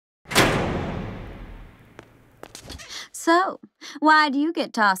So, why do you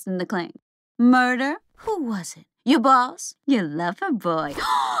get tossed in the clink? Murder? Who was it? Your boss? Your lover boy?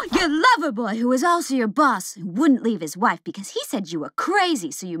 Your lover boy who was also your boss, who wouldn't leave his wife because he said you were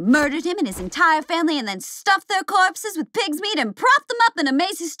crazy, so you murdered him and his entire family and then stuffed their corpses with pig's meat and propped them up in a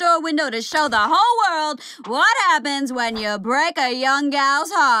Macy's store window to show the whole world what happens when you break a young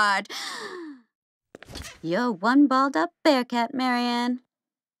gal's heart. You're one balled-up bearcat, Marianne.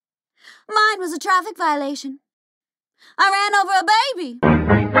 Mine was a traffic violation. I ran over a baby.